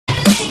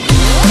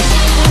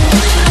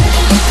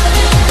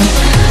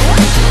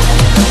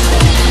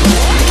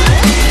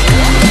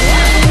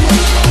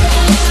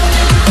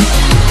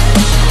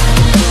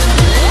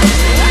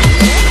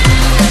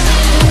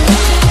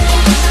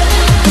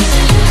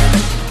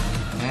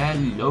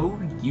Hello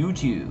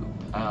YouTube.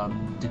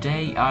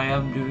 Today I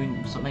am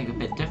doing something a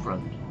bit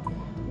different.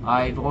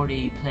 I've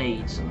already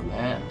played some of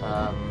it,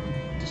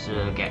 just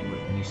to get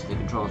used to the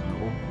controls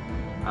and all.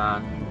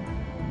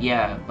 And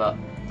yeah, but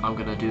I'm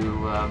gonna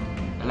do a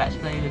let's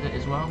play with it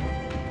as well.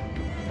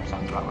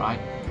 Sounds about right.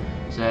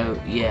 So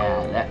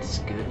yeah, let's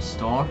get it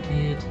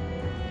started.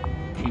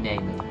 What do you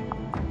name it?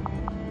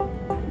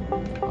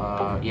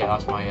 Yeah,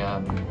 that's my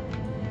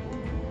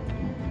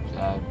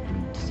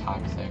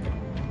tag thing.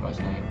 What's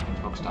his name?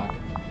 Xbox tag.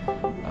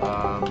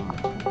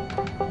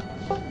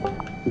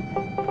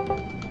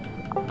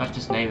 Let's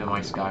just name it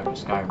my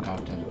Skyrim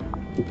character.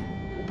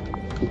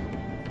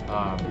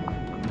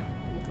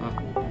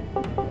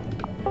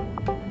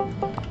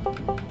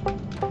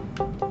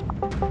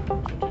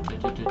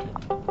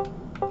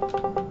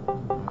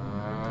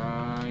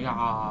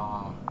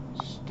 Yeah,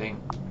 stink.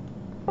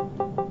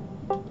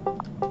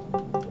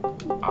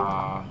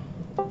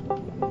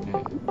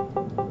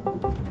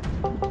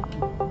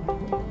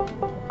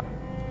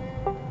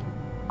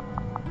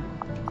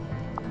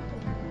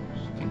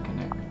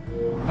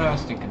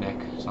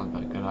 Stinker sounds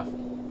pretty good enough.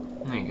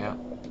 There you go.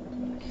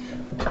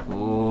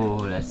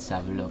 Ooh, let's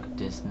have a look at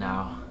this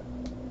now.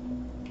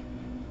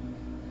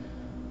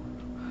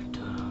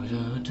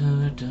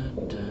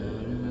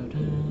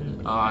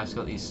 Oh, it's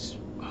got these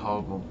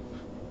horrible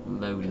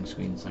loading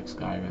screens like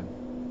Skyrim.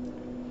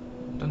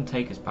 It doesn't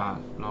take as bad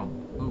long.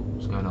 Ooh,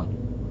 what's going on?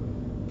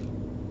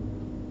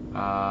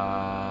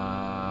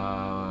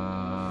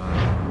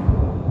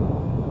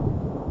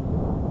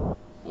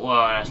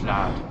 Whoa, that's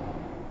loud.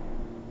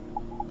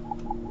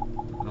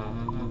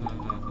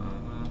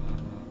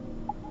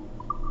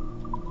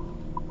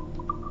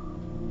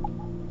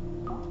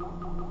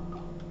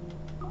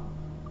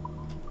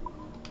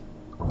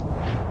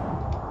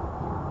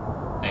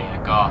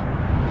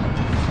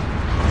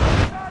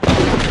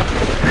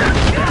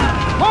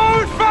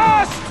 Hold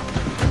fast!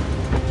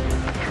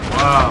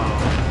 Wow.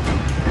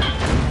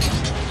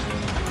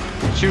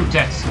 Shoot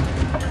it!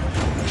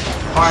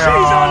 Fire!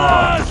 She's on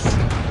us!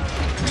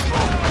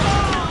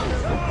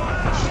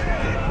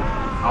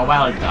 Oh,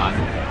 well done.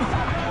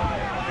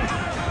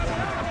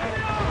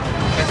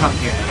 Get up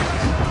here.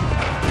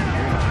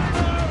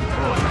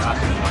 Oh, that's not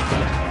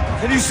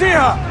good. Can you see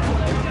her?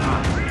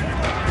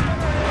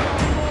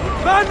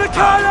 Man the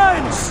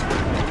cannons!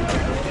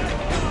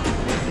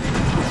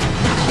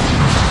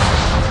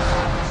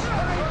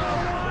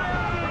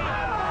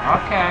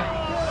 Okay.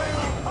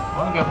 I'm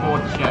gonna go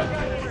board the ship.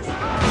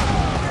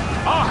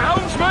 Our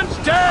helmsman's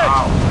dead!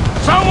 Ow.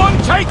 Someone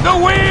take the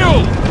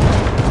wheel!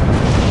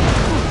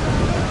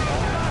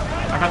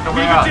 I got the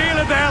We've wheel. a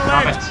dealer there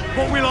Grab left, it.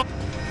 but we'll...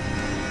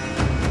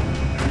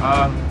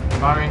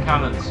 Firing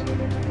cannons.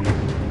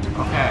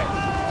 Okay.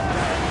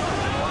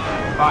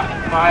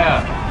 Fire!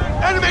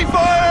 Enemy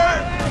fire!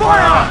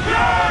 Fire!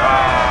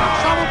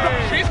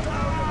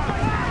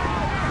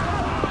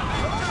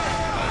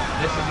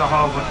 This is a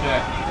horrible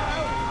shit.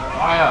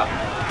 Fire!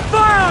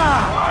 Fire!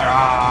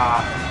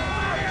 Fire!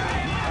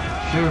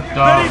 Shoot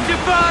them! Ready to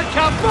fire,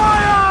 come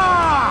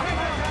fire!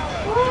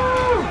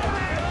 Woo!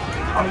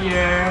 Oh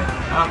yeah!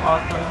 I'm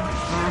awesome.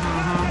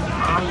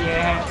 Oh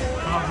yeah!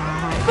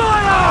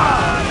 Fire!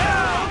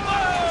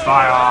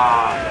 Fire!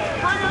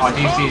 Oh, do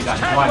you see that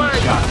one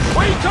shot?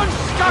 We can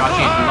scuttle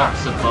Actually, her!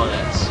 lots of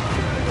bullets.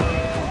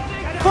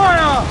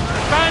 Fire!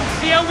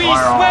 Fancy a wee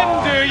Fire. swim,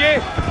 do you?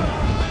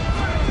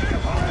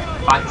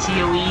 Fancy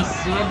a wee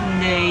swim,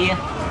 do you?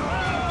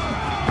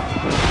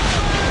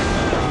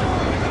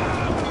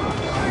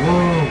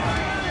 Whoa!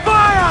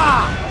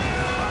 Fire!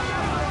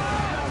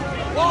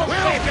 We'll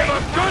give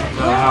a good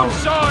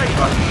broadside!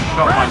 Got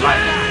shot by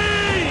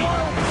lightning.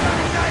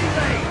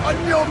 On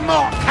your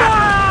mark!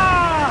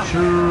 Fire!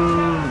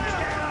 Shoot!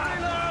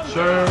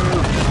 Shoot!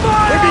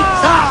 Fire!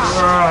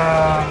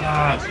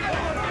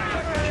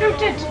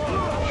 Shoot it!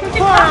 Shoot it!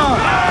 Fire!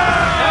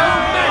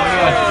 What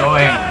are you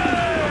doing?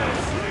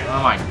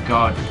 Oh my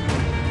god.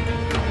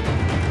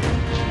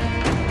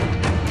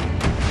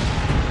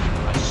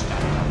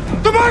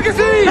 The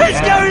magazine!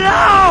 Let's go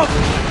now!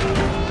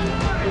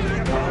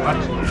 What?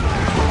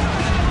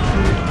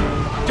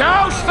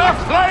 Douse the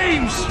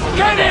flames!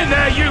 Get in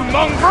there, you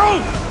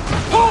mongrel!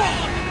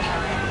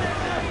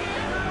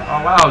 Oh,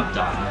 well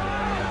done.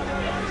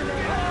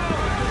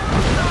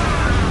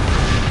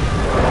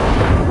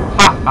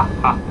 Ha ha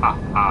ha ha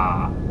ha.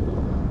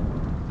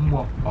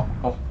 Mwah, ho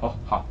ho ho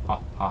ha ha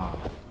ha.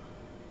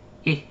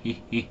 He he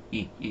he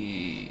he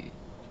he.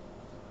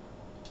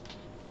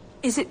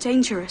 Is it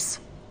dangerous?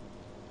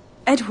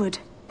 Edward?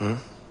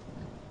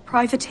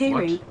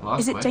 Privateering. What?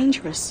 Is it Wait.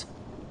 dangerous?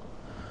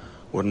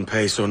 Wouldn't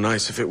pay so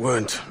nice if it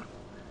weren't.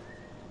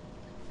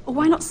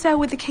 Why not sail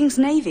with the King's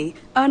Navy?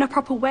 Earn a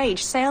proper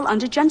wage, sail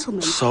under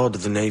gentlemen. Sod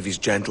the Navy's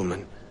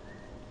gentlemen.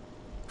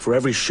 For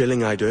every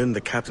shilling I'd earn,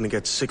 the captain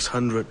gets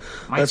 600.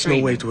 My That's no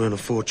dream. way to earn a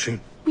fortune.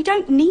 We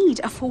don't need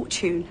a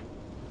fortune.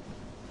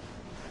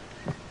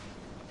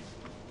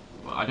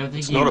 Well, I don't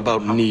think It's not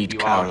about need, you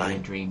Caroline. are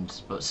in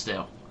dreams, but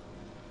still.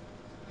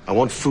 I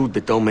want food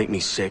that don't make me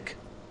sick.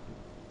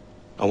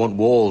 I want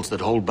walls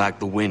that hold back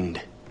the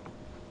wind.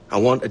 I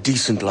want a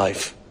decent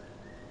life.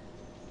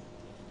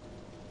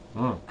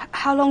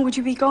 How long would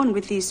you be gone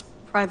with these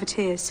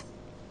privateers?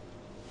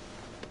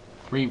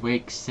 3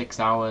 weeks, 6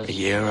 hours. A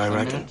year, I 10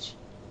 reckon. minutes?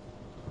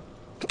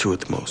 2 at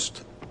the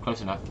most.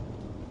 Close enough.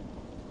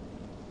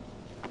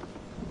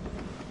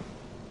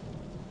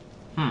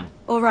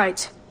 All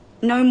right.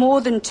 No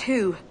more than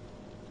 2.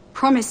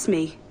 Promise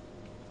me.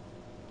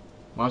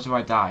 What if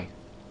I die?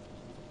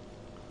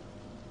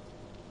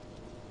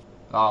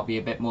 That'll be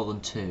a bit more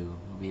than 2.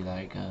 It'll be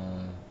like,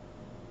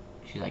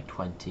 she's like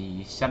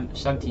 20,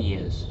 70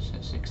 years, so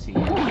 60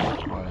 years.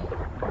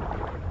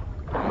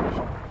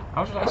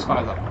 How should I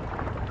spy that?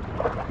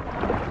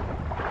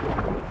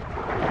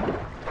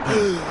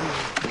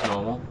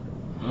 Normal.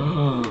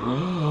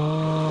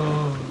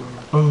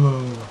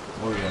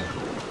 Oh yeah.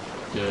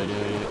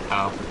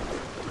 Ow.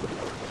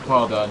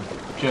 Well done.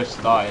 Just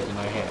started and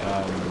I hit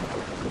and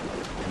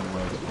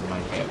I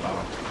hit a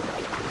bar.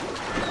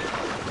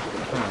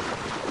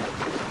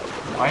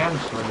 I am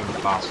swimming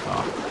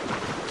faster.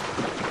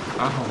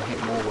 I'll hit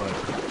more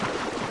words.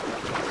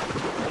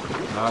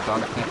 No,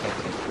 don't hit it.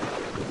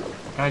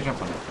 Can I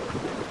jump on it?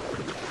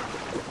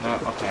 No,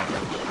 okay, I'm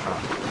just try.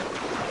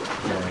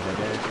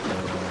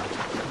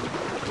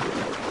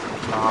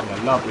 Oh, I'm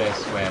gonna love this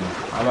swim.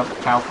 I look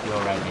healthy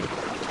already.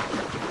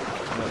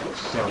 I look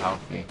so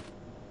healthy.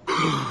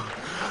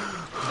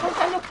 Don't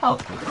I look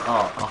healthy?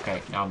 Oh,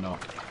 okay, now I'm not.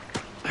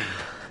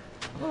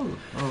 Ooh,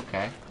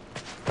 okay.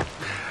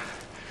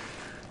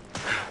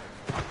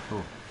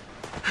 Ooh.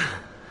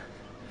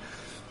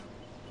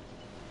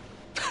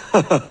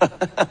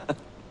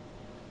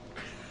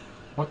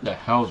 What the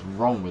hell's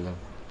wrong with him?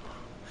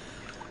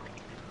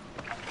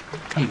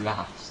 He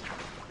laughs.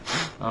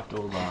 After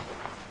all that.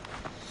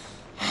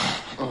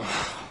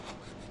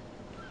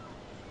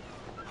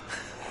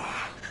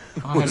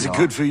 Was it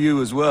good for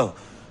you as well?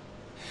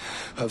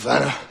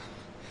 Havana.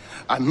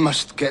 I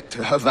must get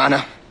to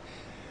Havana.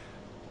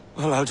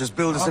 Well, I'll just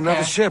build us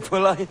another ship,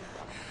 will I?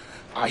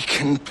 I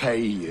can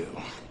pay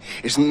you.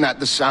 Isn't that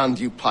the sound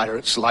you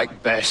pirates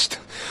like best?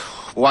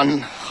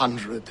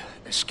 100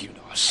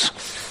 escudos.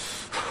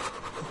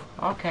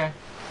 Okay.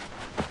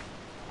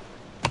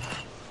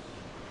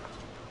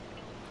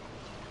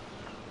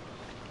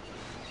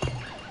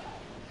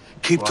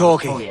 Keep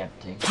talking. Fully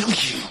empty. Will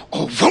you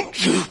or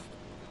won't you?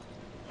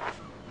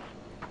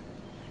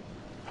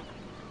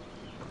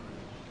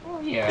 Oh,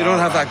 yeah, You don't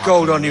have that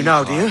gold on you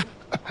now, do you?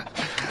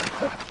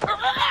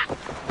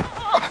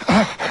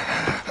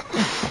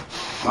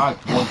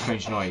 That's one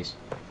strange noise.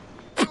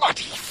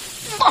 Bloody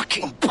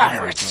fucking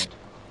pirates!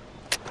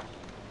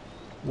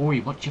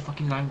 Oi, what's your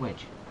fucking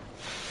language?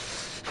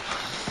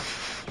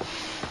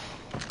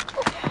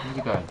 Where's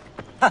he going?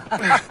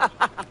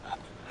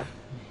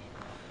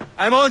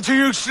 I'm on to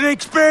you,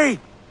 Snakesby!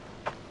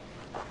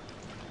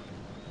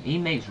 He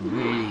makes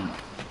really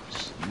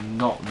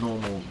not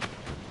normal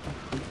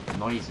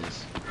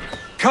noises.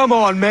 Come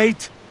on,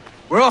 mate!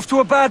 We're off to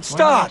a bad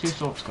start! Where did the 2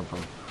 swords come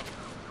from?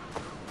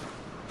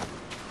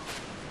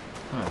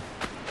 Huh.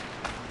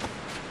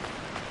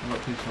 I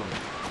got 2 swords.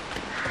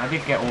 I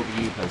did get all the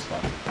Yupo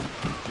stuff.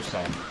 Just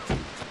saying.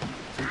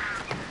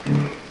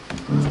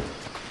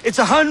 It's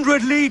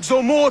 100 leagues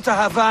or more to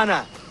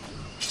Havana.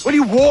 Will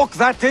you walk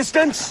that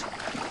distance?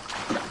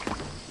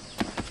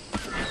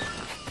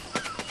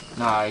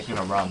 Nah, he's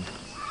gonna run.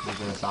 He's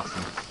an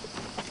assassin.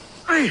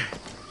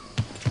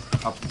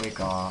 Up we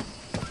go.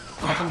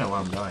 I don't know where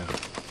I'm going.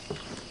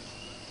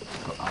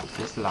 Go up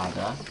this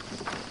ladder.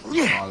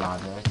 Our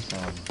ladder, it's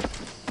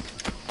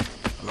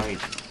right.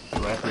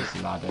 Wherever this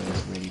ladder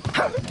is really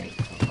quite made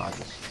for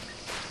ladders.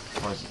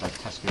 Or is it like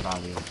Tesco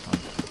Value or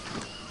something?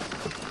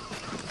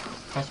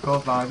 Tesco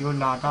Value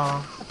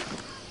ladder.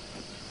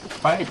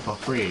 Buy it for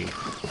free.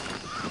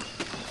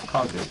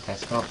 Call it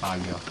Tesco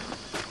Value.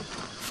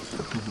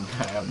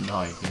 I have no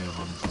idea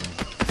what I'm saying.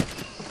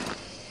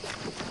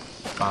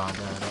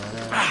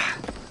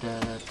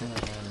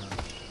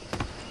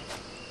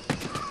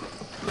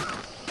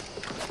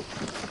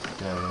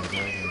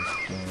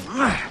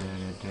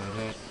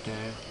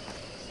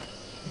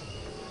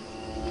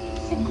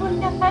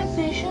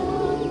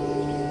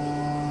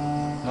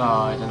 No,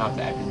 I don't have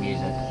the epic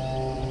music.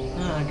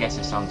 I guess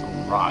it sounds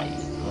alright,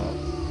 but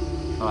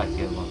I like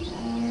the other ones.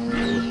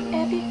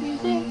 Epic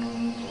music.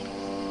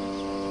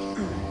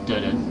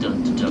 Dun dun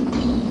dun dun.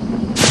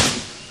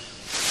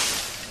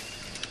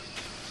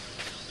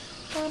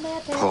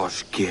 Posh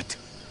git.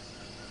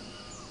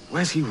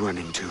 Where's he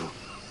running to?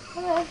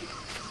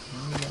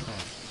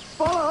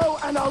 Follow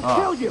and I'll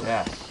kill you!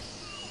 Yes.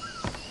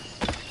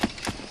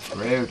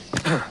 Rude.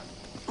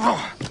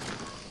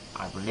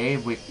 I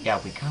believe we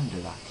can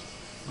do that.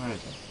 Where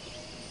is it?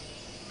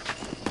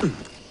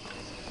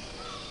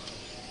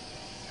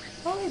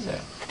 What is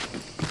it?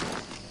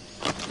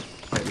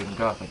 Wait, we can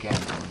go up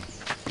again.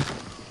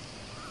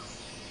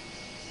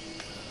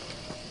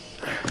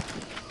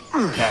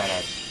 There it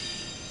is.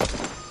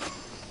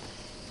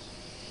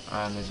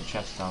 And there's a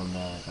chest down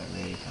there that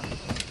really can't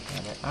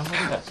get it. And look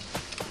at this.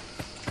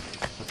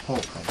 The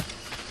portrait.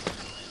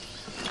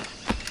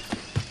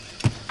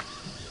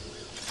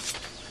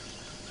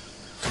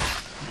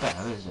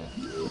 better, is it?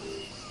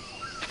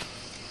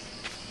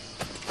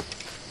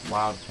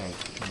 Wild pig.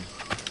 I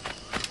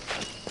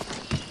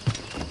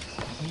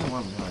think where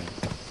I'm going.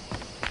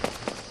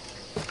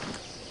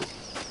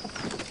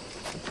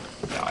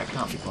 Yeah, I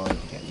can't be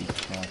bothered to get these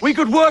chests. We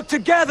could work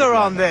together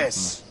on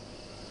this!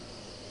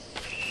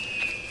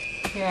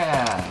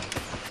 Yeah.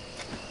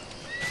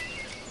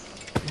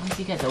 Why did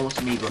you get the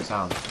awesome eagle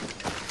sound?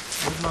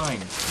 Where's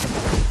mine?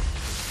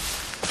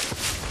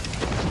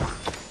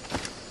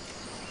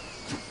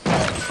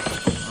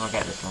 I'll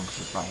get this one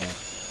because it's right here.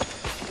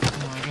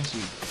 Oh, I guess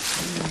you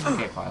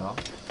get quite a lot.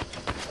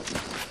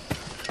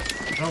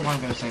 I don't know why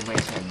I'm going to say wait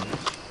 10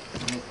 minutes.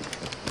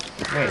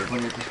 Wait,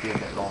 wouldn't it just be a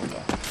bit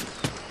longer?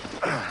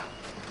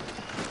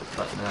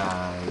 But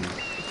nah,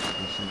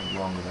 there's something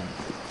wrong with him.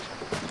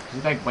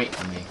 He's like, wait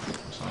for me.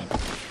 It's like...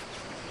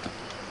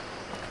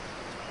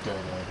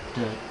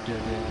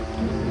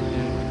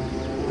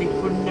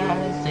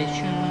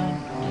 Synchronization.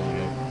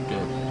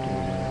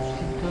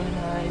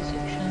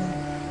 Synchronization.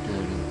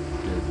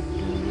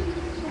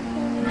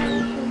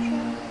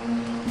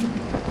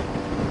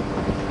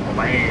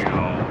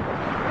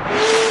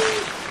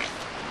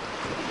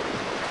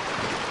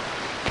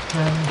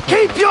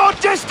 Keep your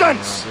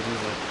distance!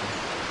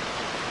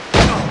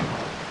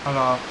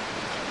 Hello.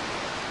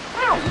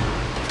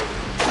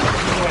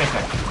 Wait a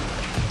second.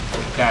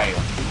 There you go.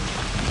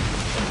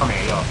 Come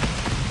here, yo.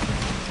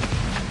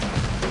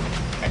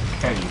 I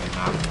kill you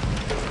now.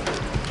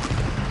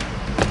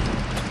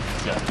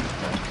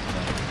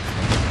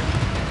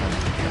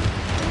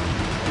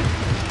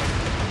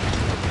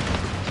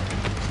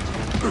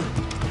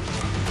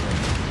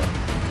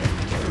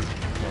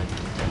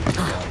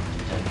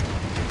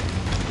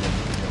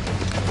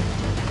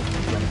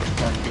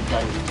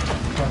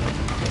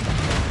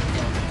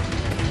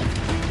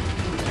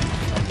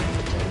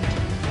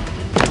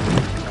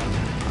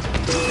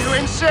 You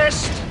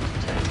insist?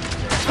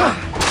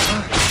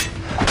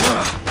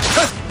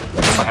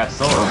 I had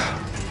swords.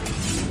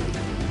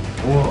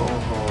 Whoa,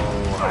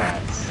 I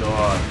had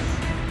swords.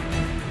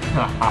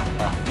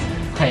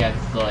 I had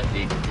swords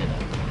in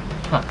dinner.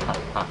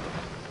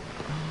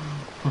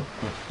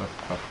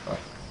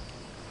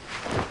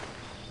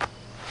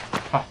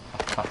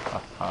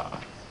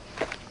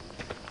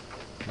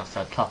 Not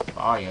so tough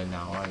are you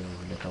now, are you,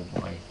 little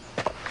boy?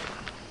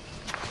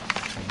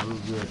 You're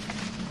good.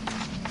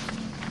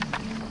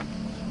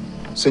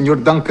 Senor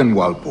Duncan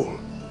Walpole,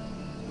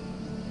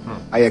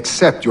 I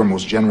accept your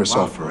most generous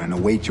offer and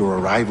await your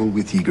arrival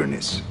with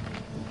eagerness.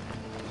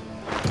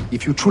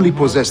 If you truly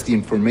possess the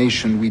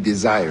information we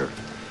desire,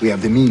 we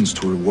have the means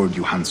to reward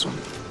you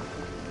handsomely.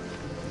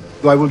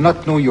 Though I will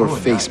not know your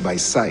face by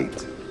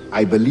sight,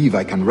 I believe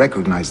I can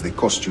recognize the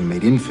costume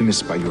made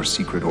infamous by your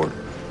secret order.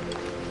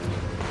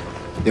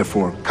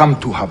 Therefore, come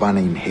to Havana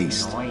in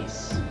haste,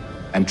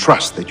 and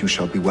trust that you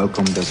shall be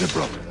welcomed as a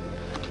brother.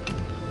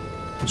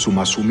 Su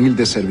más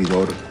humilde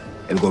servidor,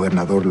 el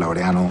gobernador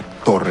Laureano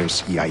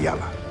Torres y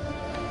Ayala.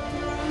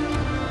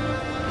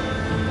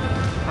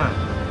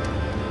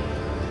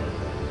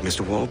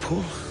 Mr.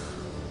 Walpole,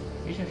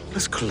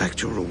 let's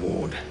collect your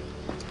reward.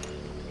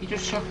 He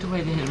just chucked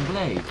away the hidden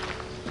blade.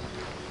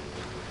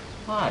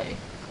 Why?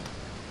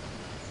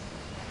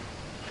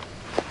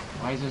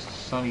 Why is this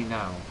sunny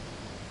now?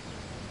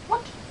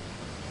 What?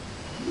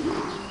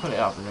 Put it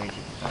up and range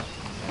it back.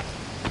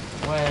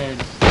 Where's...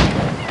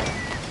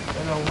 I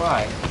don't know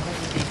why. Where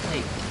did he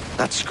take?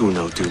 That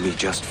schooner'll do me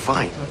just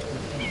fine.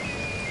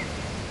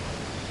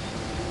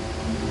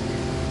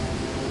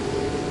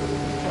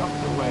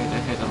 Chucked away the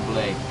hidden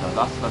blade, though.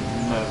 That's the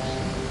most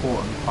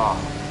important part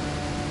of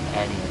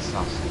any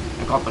assassin.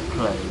 I got the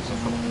clothes, I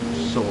got the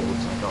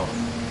swords, I got...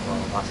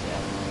 well, that's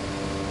it.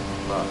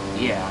 But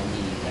yeah, I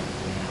need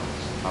everything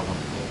else if I want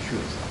to be a true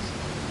assassin.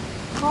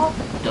 Dun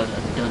dun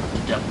dun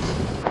dun.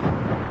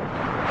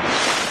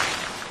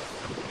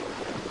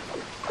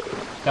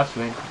 That's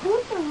right.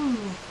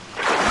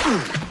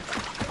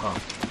 Oh.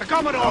 The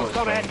Commodore's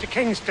gone ahead to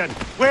Kingston.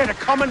 We're to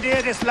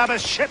commandeer this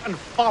lubber's ship and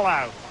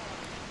follow.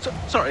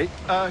 Sorry,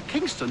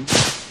 Kingston?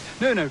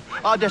 No,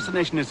 our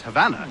destination is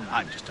Havana.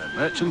 I'm just a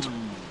merchant.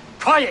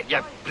 Quiet,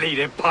 you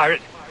bleeding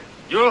pirate!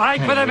 You'll hang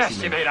for the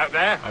mess you made out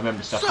there. I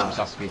remember stuff from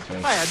Assassin's Creed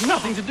 3. I had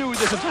nothing to do with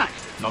this attack.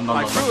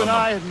 My crew and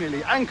I had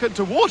merely anchored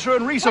to water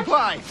and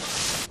resupply.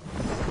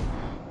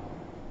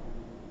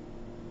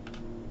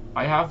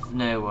 I have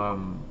no,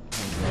 so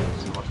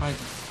what I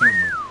film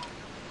with?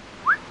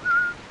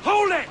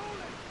 Hold it!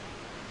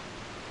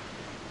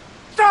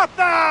 Stop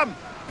them!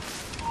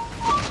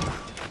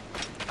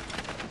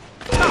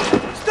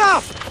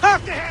 Stop!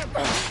 After him!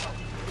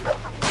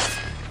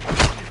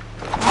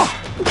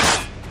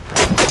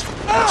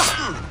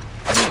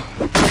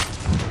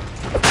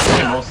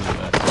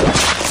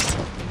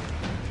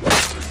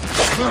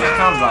 It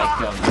sounds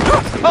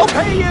like, I'll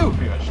pay you!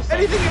 pretty much the same.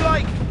 Anything you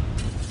like!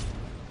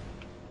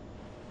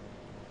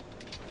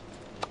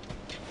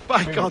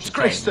 By Pretty God's much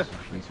the grace, same sir,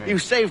 as 3. you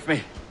saved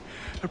me.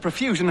 A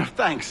profusion of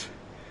thanks.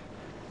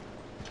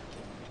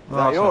 Well,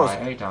 that that's yours?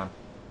 alright, anytime.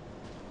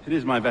 It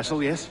is my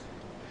vessel, yes.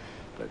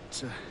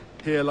 But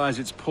Here lies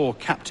its poor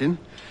captain,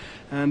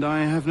 and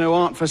I have no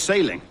art for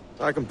sailing.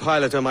 I can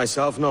pilot her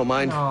myself, no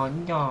mind. Oh,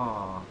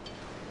 no.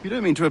 You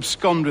don't mean to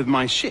abscond with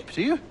my ship,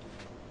 do you?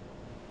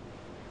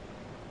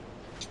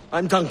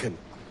 I'm Duncan.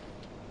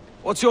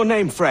 What's your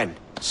name, friend?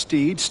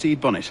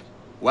 Steed Bonnet.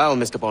 Well,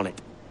 Mr. Bonnet,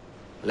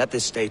 let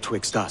this stay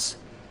twixt us.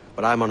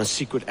 But I'm on a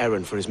secret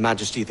errand for His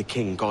Majesty the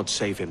King, God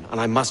save him, and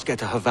I must get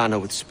to Havana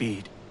with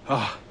speed.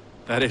 Oh,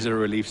 that is a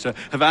relief, sir.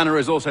 Havana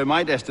is also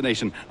my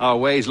destination. Our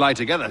ways lie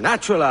together.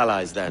 Natural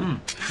allies, then.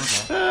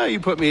 You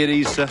put me at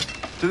ease, sir.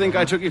 To think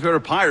I took you for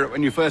a pirate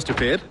when you first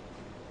appeared.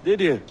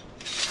 Did you?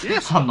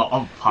 Yes. I'm not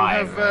a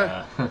pirate. You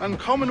have an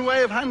uncommon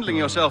way of handling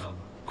yourself.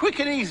 Quick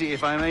and easy,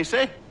 if I may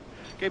say.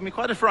 Gave me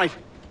quite a fright.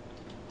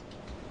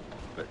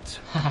 But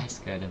I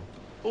scared him.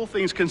 all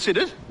things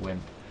considered,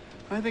 Wimp.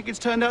 I think it's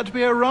turned out to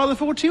be a rather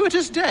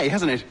fortuitous day,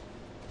 hasn't it?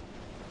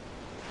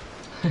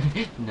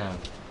 No.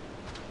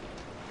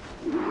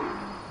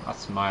 That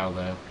smile,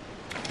 though.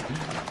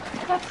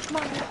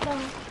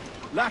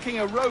 Lacking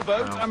a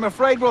rowboat, No. I'm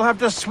afraid we'll have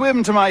to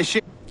swim to my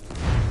ship.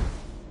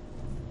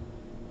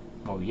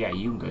 Oh, yeah,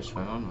 you can go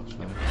swim. I'm not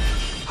swimming.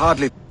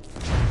 Hardly.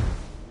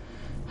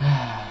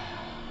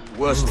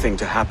 Worst thing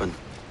to happen.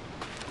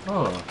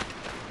 Oh.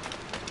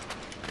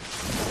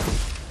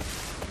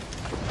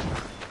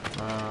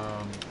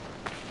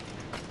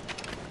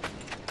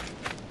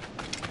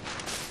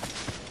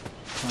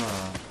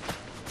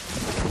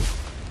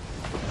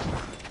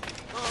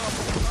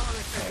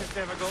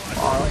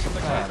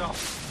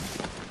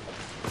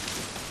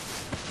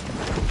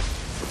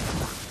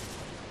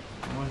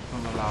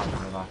 From the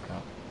lava back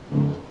up.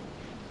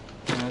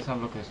 Let's have a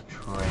look at this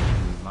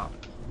treasure map.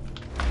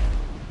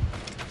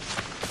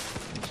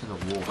 Into the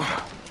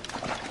water.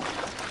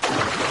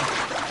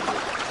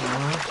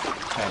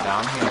 Okay,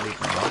 down here we go.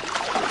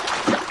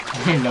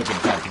 Look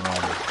at that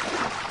one.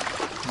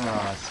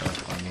 Oh, that's so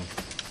funny.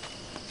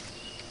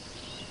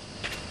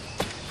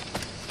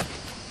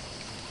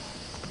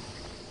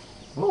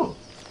 Whoa!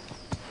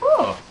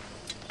 Whoa!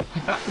 I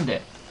found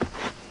it!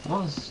 It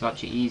was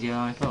actually easier than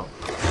I thought.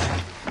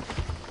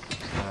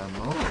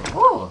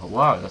 Oh,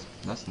 wow,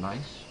 that's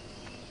nice.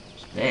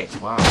 It's big,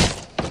 wow.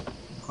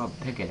 Look how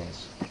big it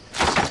is.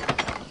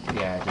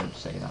 Yeah, I didn't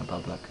say that in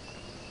public.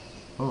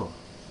 Oh,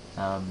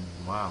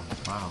 wow.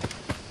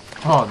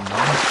 Oh,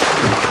 nice.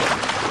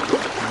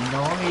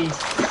 Nice.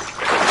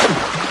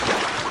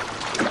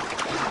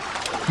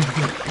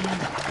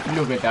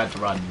 Look at that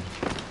run.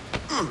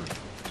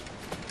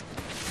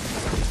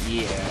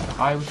 Yeah,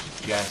 I would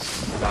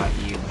suggest that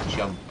you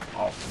jump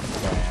off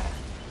there.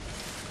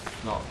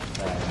 Not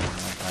there,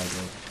 like I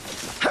did.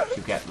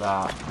 To get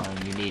that,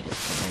 you need it for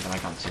something that I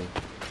can't see.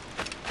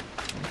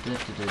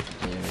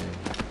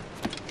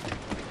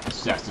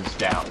 Assassin's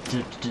down.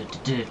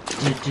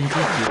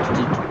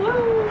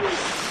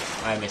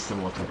 I missed the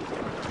water.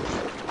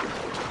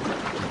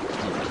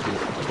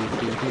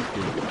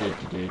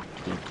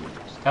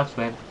 Stop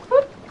swim.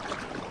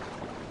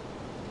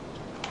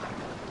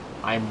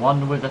 I'm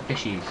one with the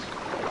fishies.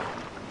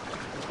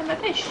 I'm a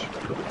fish.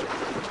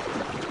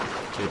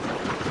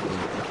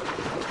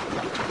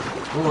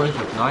 Oh, this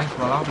looks nice.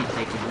 Well, I'll be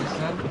taking this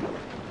then.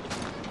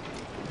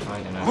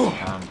 I don't know if I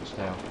can, but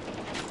still.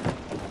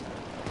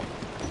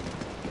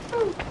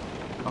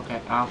 Okay,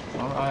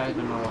 I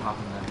don't know what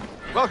happened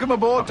there. Welcome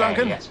aboard, Okay,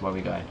 Duncan. yes, where are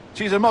we going?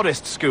 She's a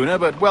modest schooner,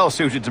 but well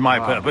suited to my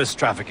Wow. purpose,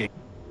 trafficking.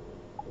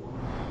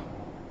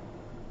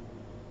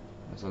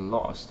 There's a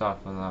lot of stuff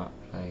in that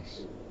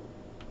place.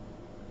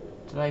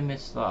 Did I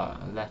miss that?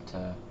 A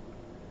letter.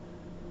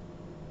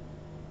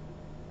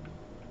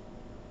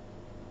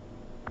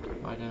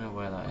 I don't know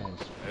where that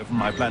is. From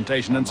my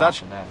plantation and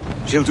such. There.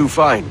 She'll do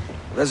fine.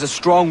 There's a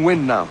strong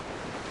wind now.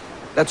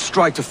 Let's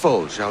strike to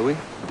full, shall we?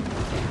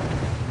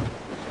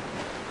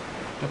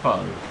 To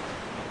foe.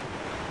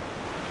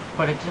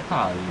 Put it to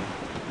foe.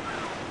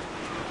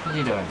 What's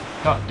he doing?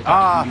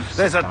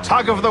 There's a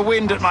tug of the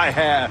wind at my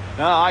hair.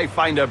 I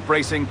find a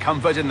bracing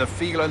comfort in the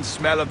feel and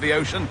smell of the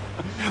ocean.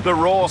 The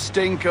raw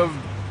stink of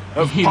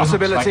He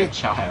possibility.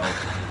 looks like a child.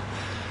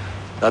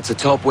 That's a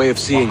top way of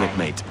seeing it,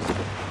 mate.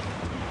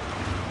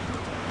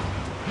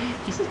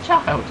 He's a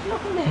child.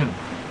 Look at him.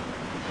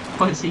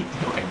 What is he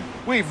doing?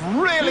 We've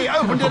really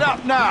opened it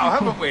up now,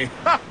 haven't we?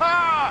 Ha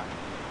ha!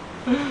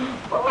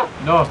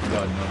 No.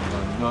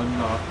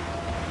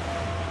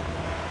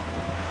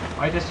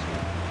 I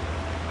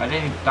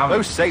didn't even damage.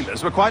 Those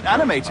sailors were quite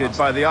animated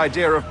by the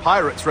idea of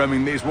pirates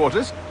roaming these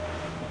waters.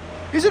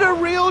 Is it a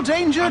real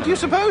danger, do you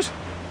suppose?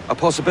 A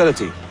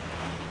possibility.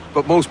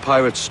 But most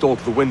pirates stalk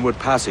the windward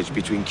passage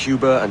between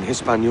Cuba and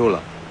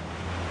Hispaniola.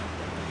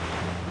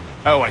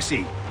 Oh, I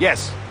see.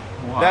 Yes.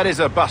 Wow. That is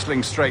a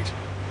bustling strait.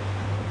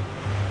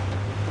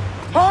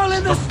 Haul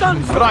in the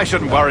stunts! But I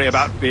shouldn't worry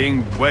about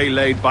being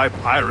waylaid by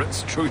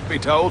pirates, truth be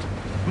told.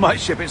 My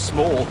ship is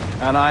small,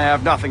 and I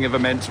have nothing of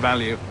immense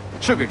value.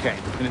 Sugarcane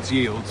and its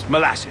yields,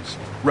 molasses,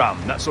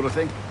 rum, that sort of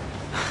thing.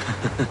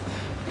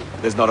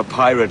 There's not a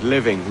pirate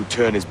living who'd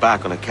turn his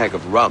back on a keg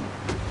of rum.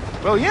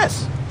 Well,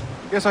 yes.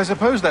 Yes, I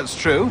suppose that's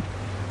true.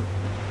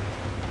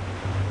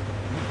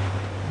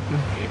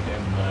 at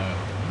him though.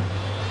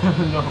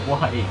 No,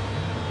 why?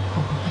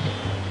 Why?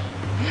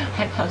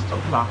 I can't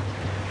stop laughing.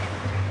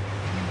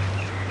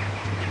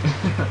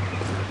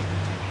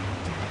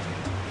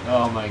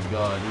 Oh my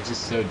god, he's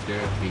just so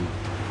derpy.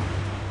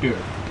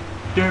 Derp.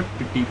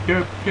 Derpity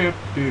derp derp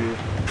derp.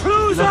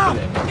 Cruiser!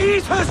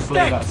 Eat her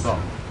Play that steaks!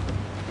 song.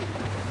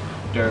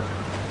 Derp.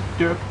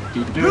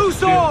 Derpity derp.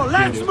 Cruiser, derp,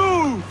 let's derp,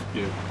 move!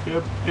 Derp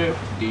derp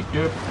derpity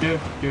derp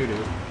derp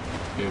derp.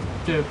 Derp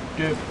derp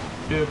derp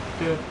derp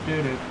derp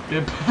derp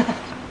derp.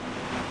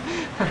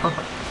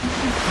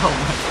 Oh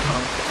my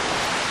god.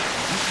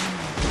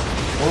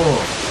 Oh.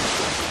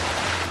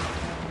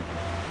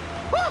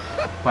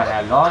 But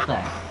I love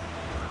that.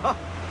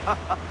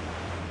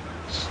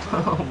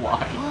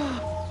 Why?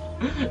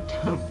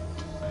 Don't.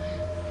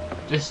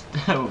 Just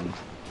don't.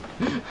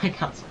 I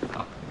can't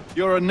stop.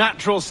 You're a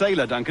natural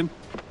sailor, Duncan.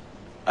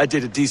 I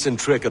did a decent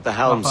trick at the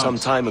helm some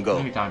time ago.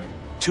 Anytime.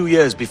 2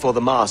 years before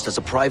the mast as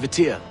a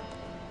privateer.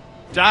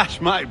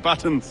 Dash my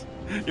buttons.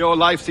 Your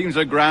life seems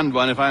a grand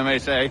one, if I may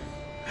say.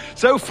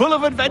 So full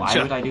of Why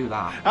adventure. would I do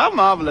that? How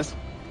marvelous.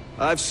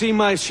 I've seen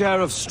my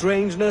share of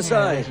strangeness,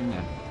 Yeah, isn't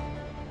it?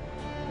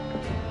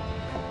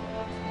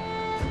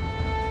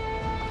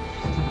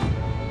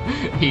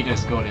 He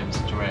just called him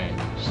strange.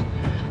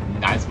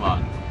 Nice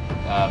one.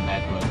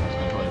 Edward was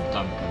going to call him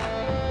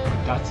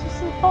Duncan. That's his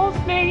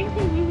false name.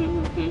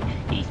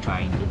 He's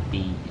trying to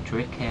be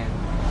trick him.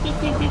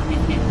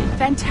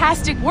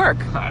 Fantastic work.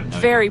 I don't know.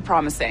 Very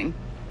promising.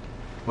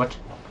 What?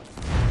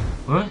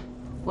 What?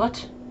 What?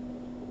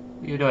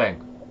 What are you doing?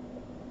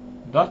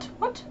 What?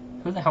 What?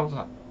 Who the hell's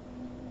that?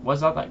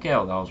 Was that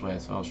girl that I was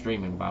with? I was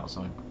dreaming about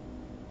something.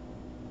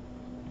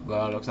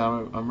 Well, looks like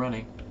I'm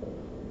running.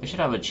 I should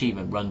have an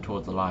achievement, run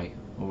towards the light,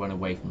 or run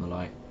away from the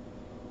light.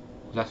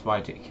 That's what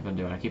I keep on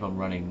doing. I keep on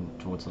running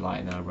towards the light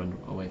and then I run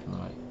away from the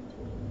light.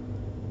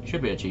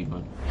 Should be an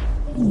achievement.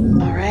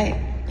 All right.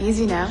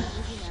 Easy now.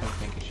 I don't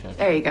think it should.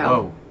 There you go.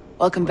 Whoa.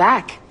 Welcome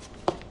back.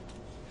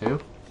 Who?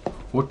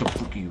 What the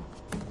fuck are you?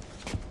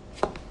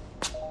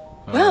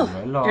 Well,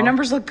 hello. your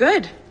numbers look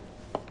good.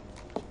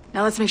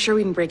 Now let's make sure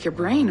we can break your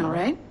brain, all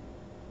right?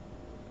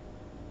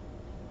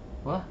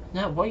 What?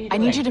 No, what are you I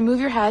doing? need you to move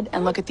your head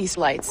and look at these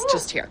lights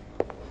just here.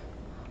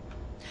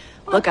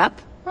 Look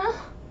up. Huh?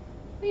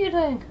 What are you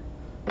doing?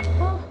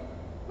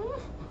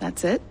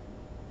 That's it.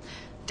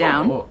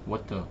 Down. Oh,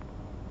 what the?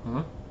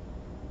 Huh?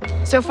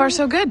 So far,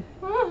 so good.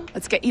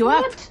 Let's get you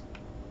up.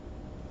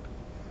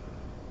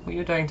 What are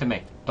you doing to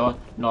me? Don't,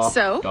 no,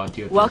 So, don't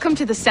you. welcome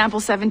to the Sample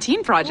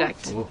 17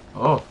 project. Oh,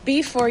 oh,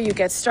 Before you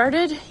get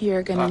started,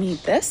 you're gonna need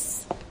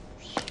this.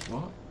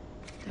 what?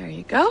 There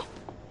you go.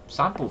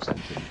 Sample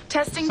something.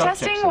 Testing, Subject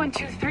testing. 1, 2,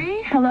 something.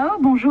 3. Hello,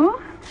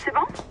 bonjour. C'est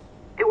bon?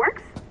 It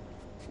works?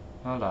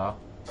 Hello.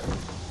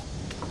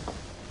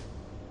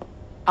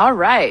 All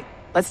right.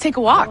 Let's take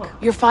a walk. Oh,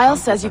 Your file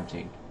sample says you...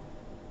 something.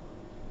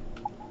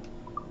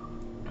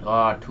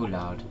 Oh, too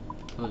loud.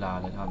 Too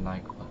loud.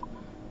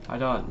 I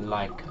don't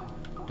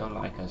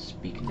like us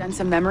speaking. Done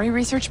some memory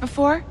research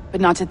before,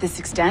 but not to this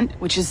extent,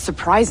 which is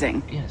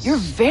surprising. Yes. You're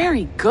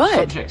very good.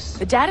 Subjects.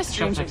 The data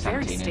streams are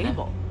Subject very 17, innit?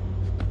 stable.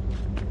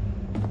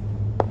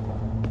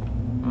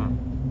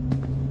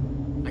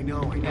 I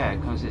know. Yeah,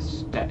 because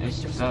it's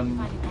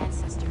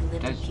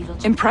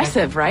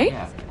Impressive, right?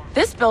 Yeah.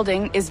 This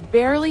building is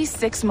barely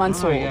 6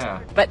 months Oh, old, yeah.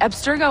 but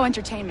Abstergo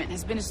Entertainment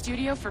has been a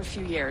studio for a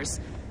few years,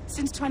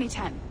 since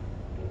 2010.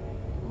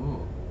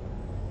 Ooh.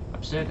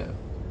 Absurdo.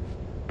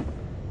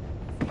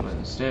 Well,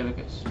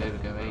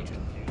 Stervico agent.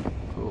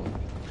 Cool.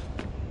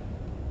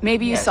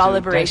 Maybe you Yeah, saw so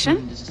Liberation?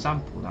 Desmond is a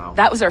sample now.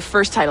 That was our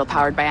first title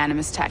powered by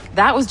Animus Tech.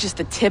 That was just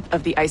the tip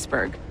of the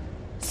iceberg.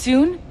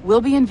 Soon,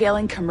 we'll be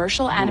unveiling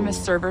commercial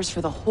Animus servers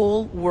for the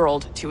whole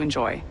world to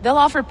enjoy. They'll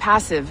offer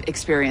passive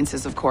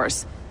experiences, of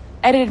course,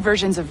 edited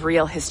versions of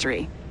real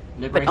history,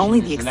 but Liberation only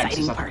is the the next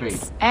exciting Assassin's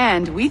parts. Creed.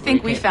 And we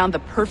think we Wicked. found the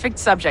perfect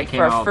subject It came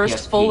for out our on first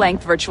PSP,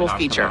 full-length virtual and now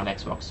it's feature, coming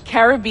out on Xbox.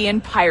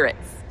 Caribbean Pirates.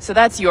 So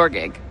that's your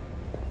gig.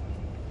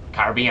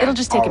 Caribbean. It'll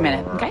just take a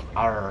minute, okay?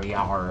 Arr,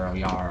 yar,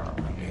 yar.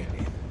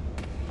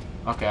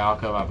 Okay, I'll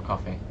go have a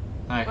coffee.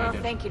 Hi, how Well, you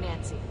doing? thank you,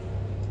 Nancy.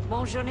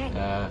 Bonne journée.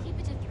 Keep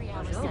it to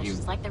 3-hour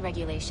sessions, like the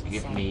regulations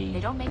give say. me They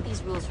don't make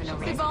these rules for no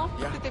reason.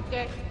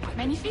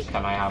 Magnifique.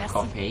 Can I have Merci.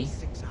 coffee?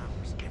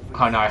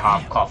 Can I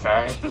have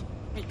coffee?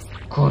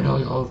 Can I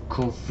have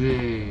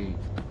coffee?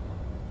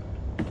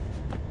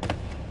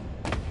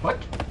 What?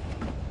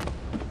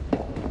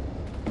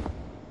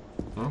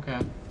 Okay.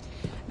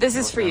 This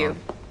is for you.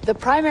 The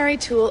primary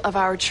tool of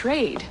our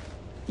trade.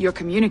 Your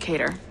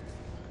communicator.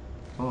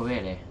 Oh,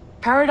 really?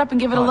 Power it up and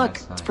give it a Oh, look.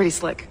 that's nice. It's pretty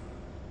slick.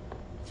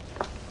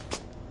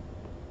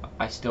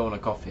 I still want a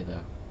coffee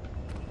though.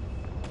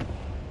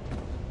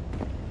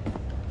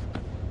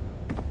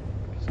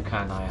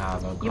 Can I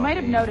have a coffee? You might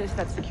have noticed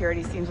that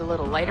security seems a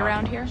little light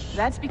around here.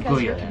 That's because Oh,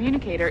 your yeah.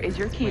 communicator is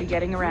your key to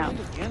getting around.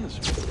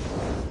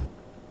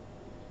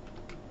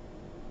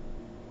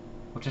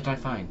 What did I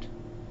find?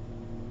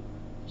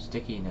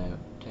 Sticky note.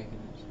 Take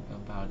it to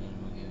gunpowder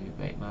and will give you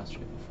great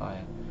mastery for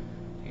fire.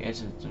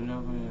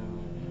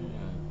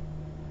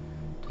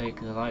 Take Take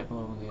the light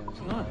bulb and give us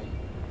a light.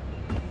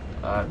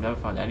 I've never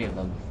found any of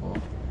them before.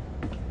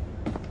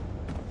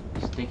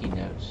 Sticky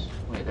notes.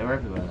 Wait, they're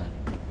everywhere then.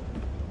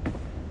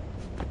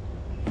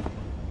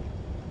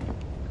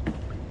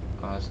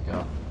 Oh, let's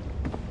go.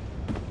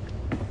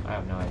 I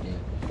have no idea.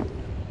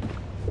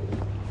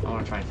 I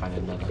want to try and find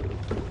another.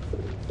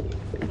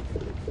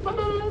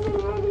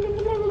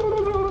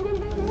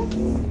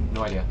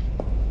 No idea.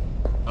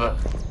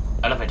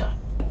 Elevator.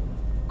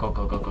 Go,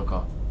 go, go, go,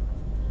 go.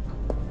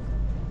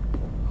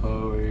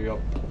 Hurry up.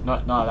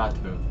 Not that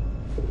through.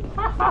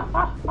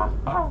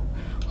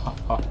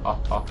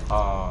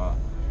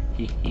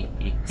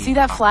 See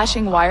that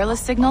flashing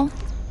wireless signal?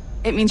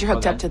 It means you're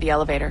hooked Okay. up to the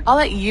elevator. I'll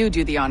let you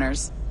do the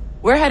honors.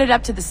 We're headed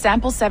up to the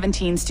Sample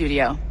 17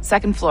 studio,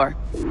 2nd floor.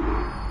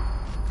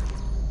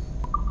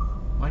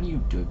 Why do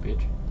you do it,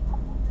 bitch?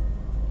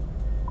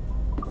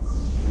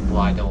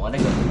 Well, I don't want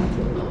to go.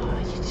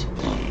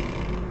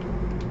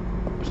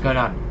 What's going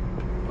on?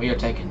 Where you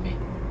taking me?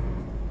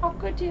 How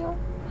could you?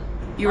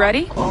 You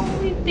ready?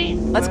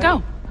 Let's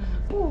go.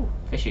 Ooh,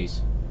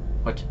 fishies.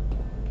 What?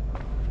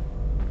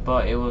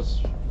 But it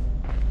was...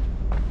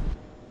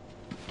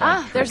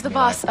 Ah, there's the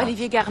boss,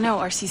 Olivier Garneau,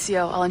 our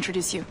CCO. I'll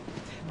introduce you.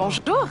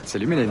 Bonjour.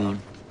 Salut Mélanie.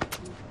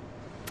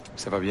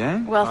 Ça va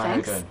bien? Well, Oh,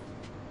 thanks. okay.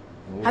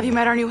 Have you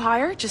met our new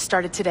hire? Just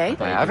started today.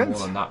 I haven't. More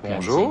than that,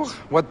 Bonjour. Kenzie.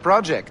 What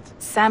project?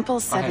 Sample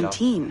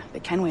 17, the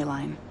Kenway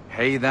line.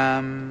 Hey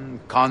them,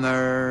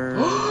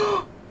 Connor.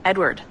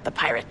 Edward, the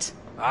pirate.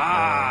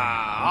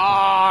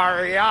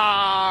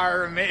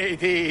 Yar,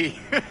 matey.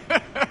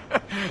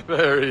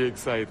 Very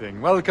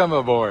exciting. Welcome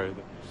aboard.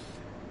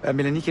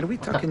 Mélanie, can we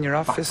talk in your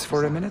office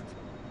for a minute?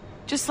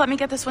 Just let me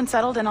get this one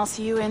settled and I'll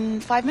see you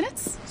in 5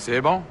 minutes. C'est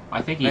bon?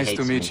 I think he Nice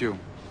hates to meet me. you.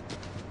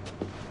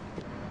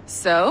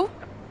 So,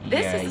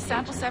 this Yeah, is he the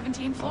Sample hates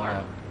 17 floor.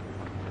 Oh,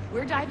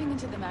 We're diving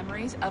into the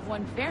memories of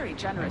one very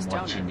generous I'm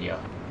watching donor, you.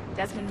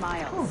 Desmond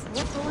Miles.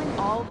 We're pulling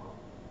all...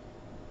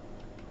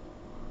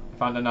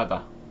 Found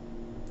another.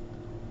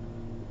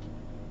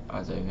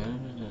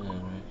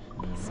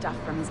 stuff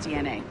from his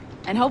DNA.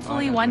 And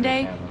hopefully one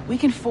day, we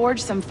can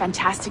forge some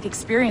fantastic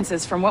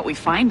experiences from what we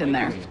find in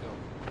there.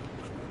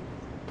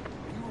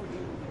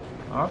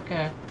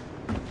 Okay.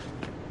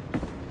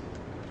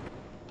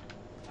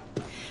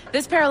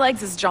 This pair of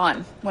legs is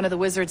John, one of the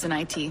wizards in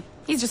IT.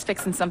 He's just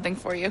fixing something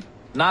for you.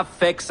 Not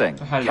fixing,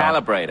 Hello.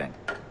 calibrating.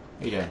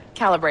 You do.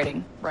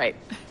 Calibrating, right.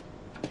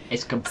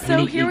 It's So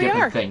completely here we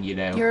different are. thing, you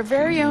know. Your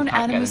very You own can't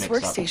get them Animus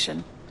mixed up.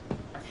 workstation.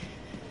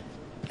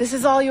 This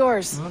is all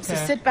yours. So Okay.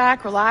 sit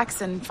back,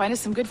 relax, and find us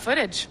some good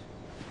footage.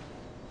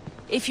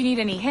 If you need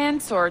any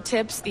hints or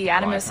tips, the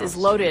Animus is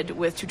loaded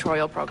with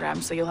tutorial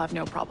programs, so you'll have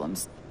no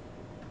problems.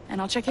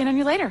 And I'll check in on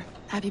you later.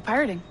 Happy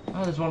pirating.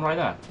 Oh, there's one right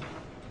there.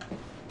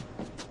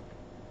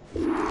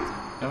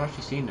 I've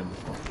actually seen them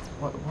before.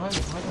 Why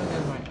did I go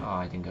right? Oh,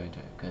 I didn't go into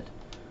it. Good.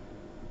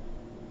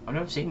 I've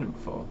never seen them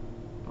before.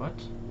 What?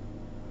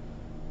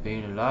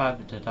 Being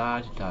alive, da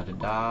da da da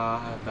da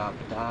da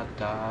da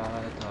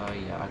da da.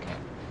 Yeah, okay.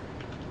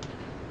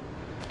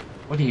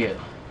 What are you? You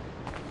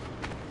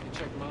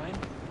check mine?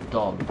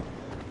 Dog.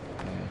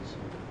 Yes.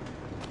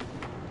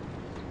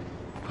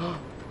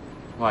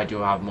 Why do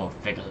you have more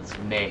figures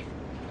than me?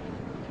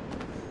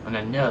 And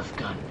a Nerf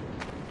gun.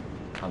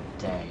 How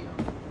dare you?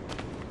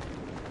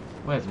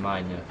 Where's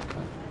my Nerf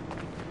gun?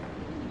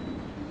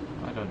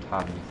 I don't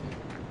have anything.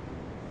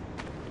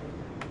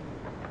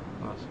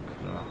 That's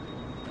crap.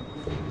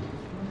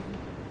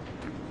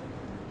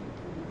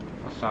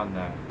 What's down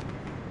there?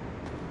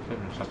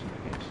 Different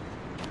certificates.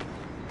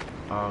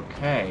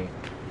 Okay.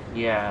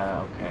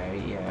 Yeah,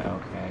 okay,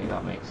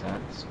 that makes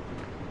sense.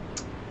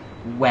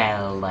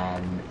 Well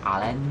then,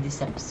 I'll end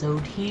this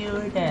episode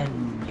here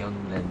then,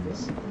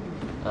 younglings.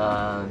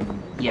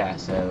 Yeah,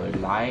 so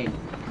like,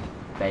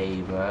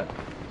 favourite,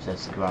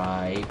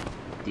 subscribe,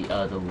 the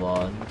other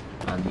one,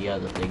 and the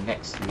other thing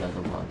next to the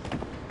other one.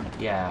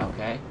 Yeah,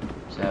 okay.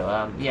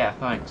 So, yeah,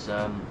 thanks.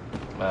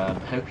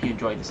 Hope you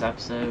enjoyed this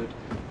episode.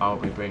 I'll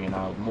be bringing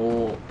out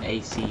more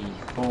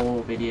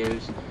AC4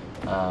 videos.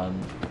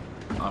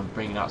 I'm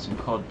bringing out some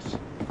COD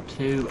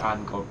 2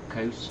 and COD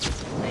Coast,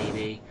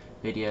 maybe,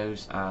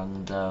 videos,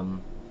 and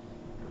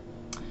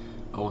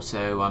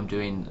also I'm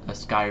doing a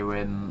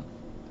Skyrim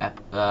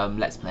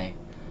Let's Play.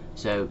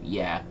 So,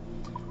 yeah.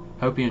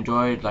 Hope you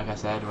enjoyed, like I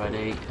said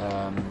already.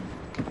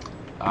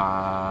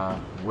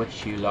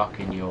 Wish you luck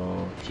in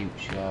your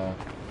future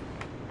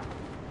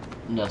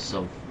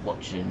of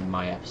watching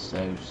my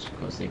episodes,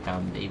 because they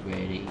can be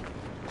really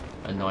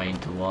annoying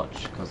to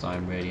watch, because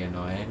I'm really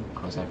annoying,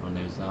 because everyone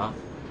knows that.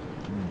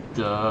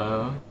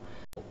 Duh.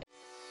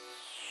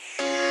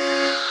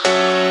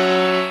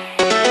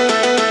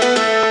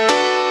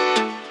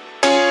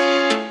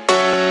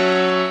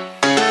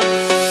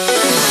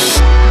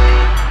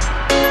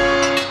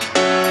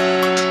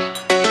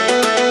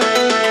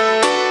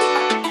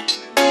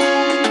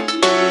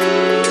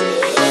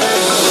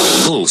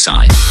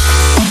 Bullseye.